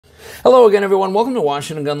Hello again, everyone. Welcome to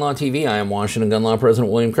Washington Gun Law TV. I am Washington Gun Law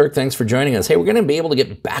President William Kirk. Thanks for joining us. Hey, we're going to be able to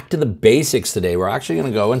get back to the basics today. We're actually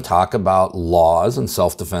going to go and talk about laws and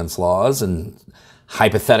self-defense laws and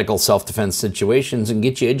hypothetical self-defense situations and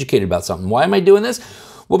get you educated about something. Why am I doing this?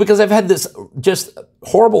 Well, because I've had this just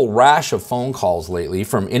horrible rash of phone calls lately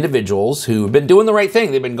from individuals who have been doing the right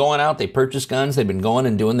thing. They've been going out, they purchased guns, they've been going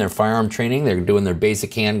and doing their firearm training, they're doing their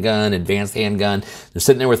basic handgun, advanced handgun. They're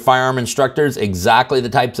sitting there with firearm instructors, exactly the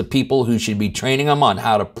types of people who should be training them on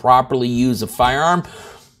how to properly use a firearm.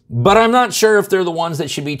 But I'm not sure if they're the ones that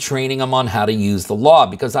should be training them on how to use the law,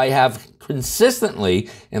 because I have consistently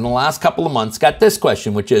in the last couple of months got this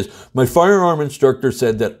question, which is, my firearm instructor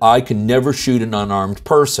said that I can never shoot an unarmed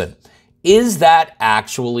person. Is that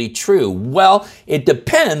actually true? Well, it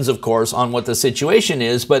depends, of course, on what the situation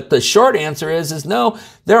is, but the short answer is no.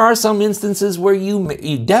 There are some instances where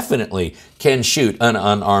you definitely can shoot an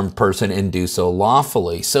unarmed person and do so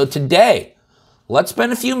lawfully. So today, let's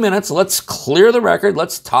spend a few minutes, let's clear the record,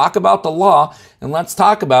 let's talk about the law, and let's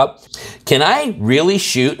talk about, can I really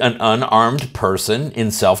shoot an unarmed person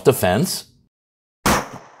in self-defense?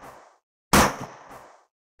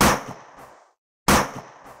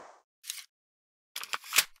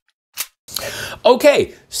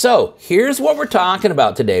 Okay, so here's what we're talking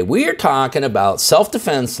about today. We are talking about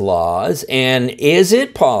self-defense laws, and is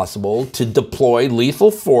it possible to deploy lethal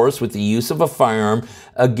force with the use of a firearm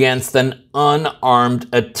against an unarmed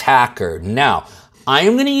attacker? Now, I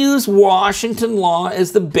am going to use Washington law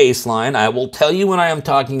as the baseline. I will tell you when I am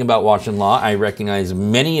talking about Washington law, I recognize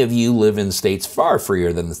many of you live in states far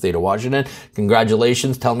freer than the state of Washington.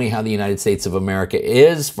 Congratulations. Tell me how the United States of America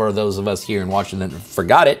is for those of us here in Washington that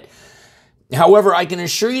forgot it. However, I can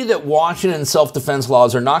assure you that Washington self-defense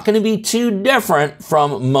laws are not going to be too different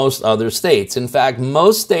from most other states. In fact,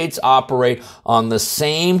 most states operate on the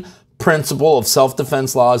same principle of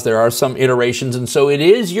self-defense laws. There are some iterations, and so it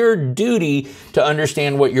is your duty to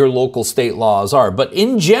understand what your local state laws are. But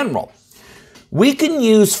in general, we can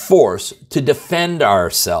use force to defend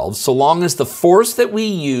ourselves so long as the force that we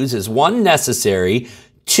use is, one, necessary,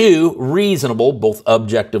 two, reasonable, both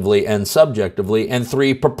objectively and subjectively, and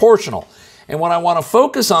three, proportional. And what I want to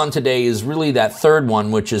focus on today is really that third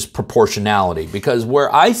one, which is proportionality. Because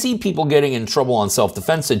where I see people getting in trouble on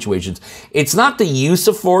self-defense situations, it's not the use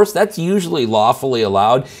of force. That's usually lawfully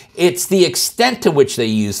allowed. It's the extent to which they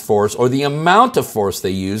use force, or the amount of force they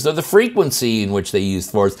use, or the frequency in which they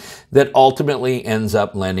use force that ultimately ends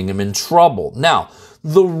up landing them in trouble. Now,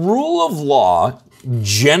 the rule of law,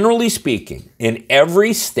 generally speaking, in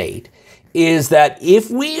every state, is that if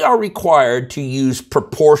we are required to use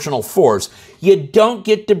proportional force, you don't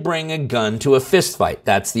get to bring a gun to a fist fight.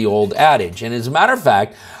 That's the old adage. And as a matter of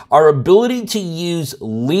fact, our ability to use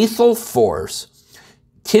lethal force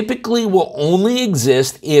typically will only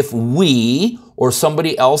exist if we or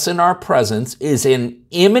somebody else in our presence is in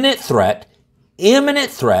imminent threat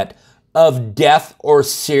of death or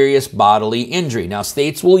serious bodily injury. Now,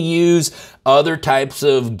 states will use other types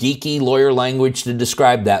of geeky lawyer language to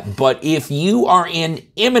describe that, but if you are in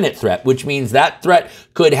imminent threat, which means that threat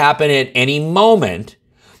could happen at any moment,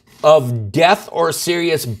 of death or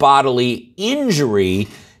serious bodily injury,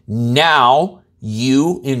 now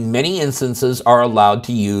you, in many instances, are allowed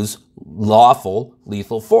to use lawful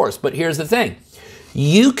lethal force. But here's the thing.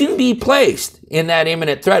 You can be placed in that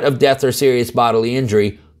imminent threat of death or serious bodily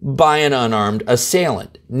injury by an unarmed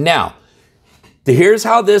assailant. Now, here's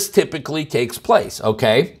how this typically takes place,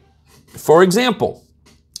 okay? For example,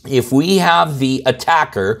 if we have the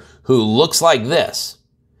attacker who looks like this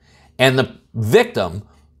and the victim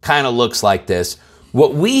kind of looks like this,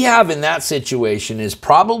 what we have in that situation is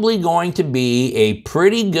probably going to be a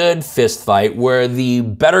pretty good fist fight where the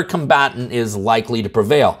better combatant is likely to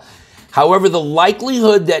prevail. However, the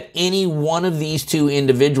likelihood that any one of these two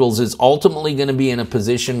individuals is ultimately going to be in a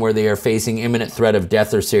position where they are facing imminent threat of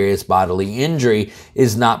death or serious bodily injury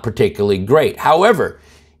is not particularly great. However,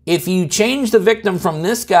 if you change the victim from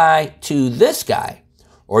this guy to this guy,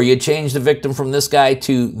 or you change the victim from this guy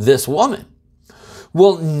to this woman,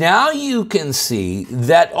 well, now you can see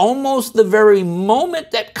that almost the very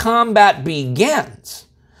moment that combat begins,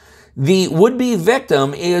 the would-be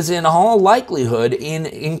victim is in all likelihood in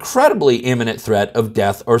incredibly imminent threat of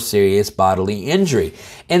death or serious bodily injury.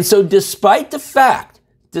 And so despite the fact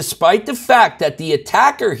that the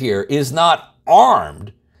attacker here is not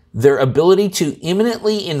armed, their ability to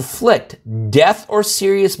imminently inflict death or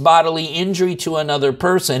serious bodily injury to another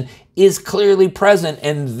person is clearly present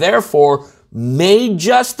and therefore may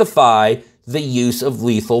justify the use of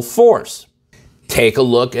lethal force. Take a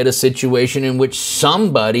look at a situation in which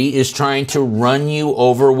somebody is trying to run you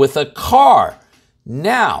over with a car.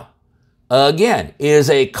 Now, Again, is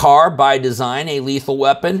a car by design a lethal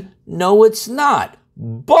weapon? No, it's not.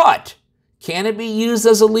 But can it be used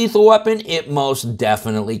as a lethal weapon? It most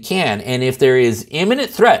definitely can. And if there is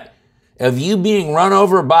imminent threat of you being run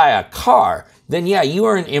over by a car, then yeah, you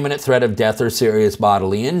are in imminent threat of death or serious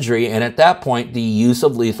bodily injury. And at that point, the use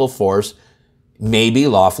of lethal force may be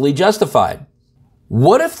lawfully justified.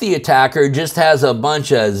 What if the attacker just has a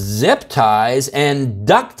bunch of zip ties and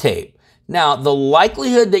duct tape? Now, the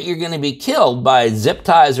likelihood that you're going to be killed by zip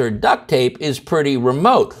ties or duct tape is pretty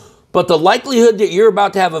remote. But the likelihood that you're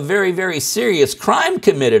about to have a very, very serious crime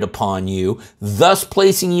committed upon you, thus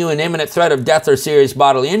placing you in imminent threat of death or serious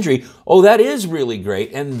bodily injury, oh, that is really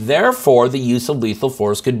great. And therefore, the use of lethal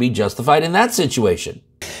force could be justified in that situation.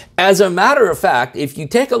 As a matter of fact, if you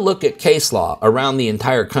take a look at case law around the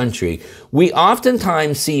entire country, we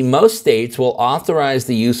oftentimes see most states will authorize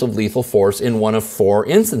the use of lethal force in one of four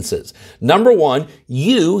instances. Number one,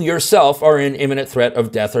 you yourself are in imminent threat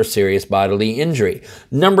of death or serious bodily injury.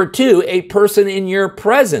 Number two, a person in your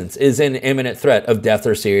presence is in imminent threat of death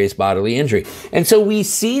or serious bodily injury. And so we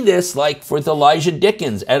see this like with Elijah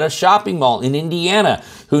Dickens at a shopping mall in Indiana,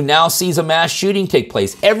 who now sees a mass shooting take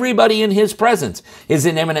place. Everybody in his presence is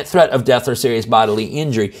in imminent threat of death or serious bodily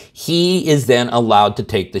injury. He is then allowed to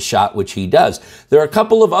take the shot, which he does. There are a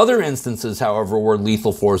couple of other instances, however, where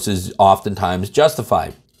lethal force is oftentimes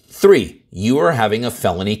justified. 3, you are having a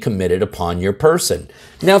felony committed upon your person.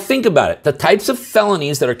 Now think about it. The types of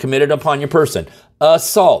felonies that are committed upon your person: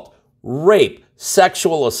 assault, rape,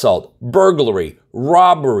 sexual assault, burglary,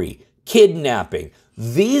 robbery, kidnapping.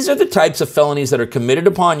 These are the types of felonies that are committed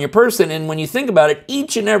upon your person, and when you think about it,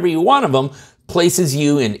 each and every one of them places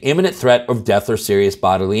you in imminent threat of death or serious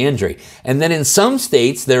bodily injury. And then in some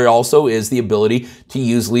states, there also is the ability to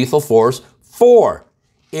use lethal force for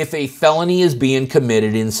if a felony is being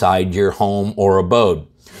committed inside your home or abode.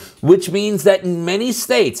 Which means that in many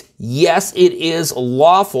states, yes, it is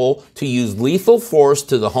lawful to use lethal force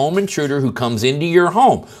to the home intruder who comes into your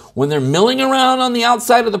home. When they're milling around on the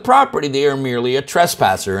outside of the property, they are merely a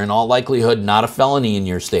trespasser, in all likelihood not a felony in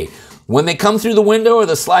your state. When they come through the window or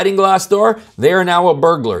the sliding glass door, they are now a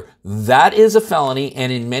burglar. That is a felony,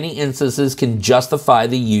 and in many instances can justify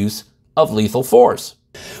the use of lethal force.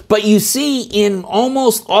 But you see, in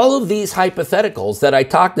almost all of these hypotheticals that I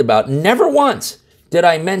talked about, never once did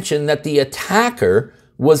I mention that the attacker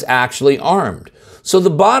was actually armed. So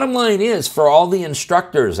the bottom line is, for all the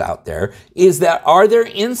instructors out there, is that are there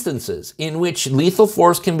instances in which lethal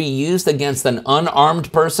force can be used against an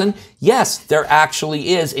unarmed person? Yes, there actually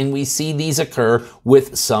is, and we see these occur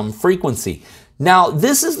with some frequency. Now,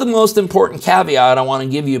 this is the most important caveat I want to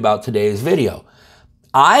give you about today's video.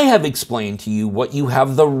 I have explained to you what you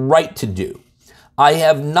have the right to do. I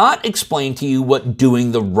have not explained to you what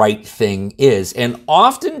doing the right thing is. And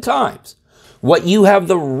oftentimes, what you have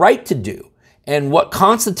the right to do and what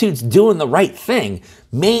constitutes doing the right thing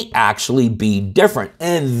may actually be different.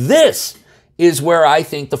 And this is where I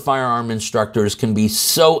think the firearm instructors can be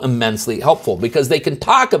so immensely helpful, because they can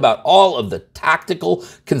talk about all of the tactical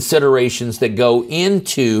considerations that go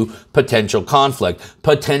into potential conflict,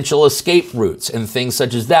 potential escape routes, and things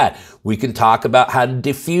such as that. We can talk about how to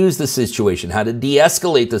diffuse the situation, how to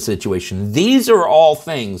de-escalate the situation. These are all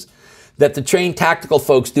things that the trained tactical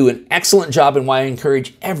folks do an excellent job, and why I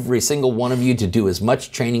encourage every single one of you to do as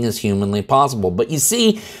much training as humanly possible. But you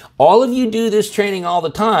see, all of you do this training all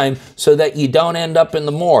the time so that you don't end up in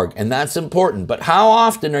the morgue, and that's important. But how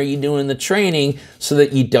often are you doing the training so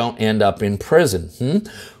that you don't end up in prison?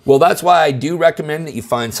 Well, that's why I do recommend that you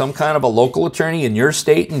find some kind of a local attorney in your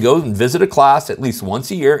state and go and visit a class at least once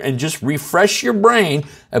a year and just refresh your brain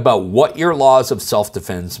about what your laws of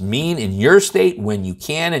self-defense mean in your state, when you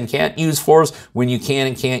can and can't use force, when you can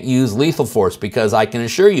and can't use lethal force. Because I can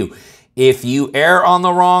assure you, if you err on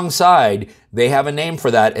the wrong side, they have a name for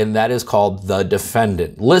that, and that is called the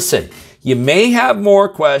defendant. Listen, you may have more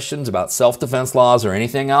questions about self-defense laws or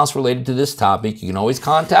anything else related to this topic. You can always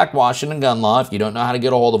contact Washington Gun Law if you don't know how to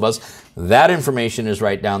get a hold of us. That information is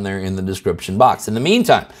right down there in the description box. In the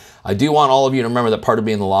meantime, I do want all of you to remember that part of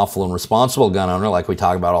being the lawful and responsible gun owner, like we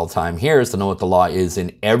talk about all the time here, is to know what the law is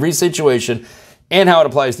in every situation and how it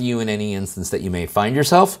applies to you in any instance that you may find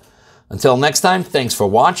yourself. Until next time, thanks for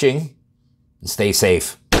watching, and stay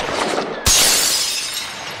safe.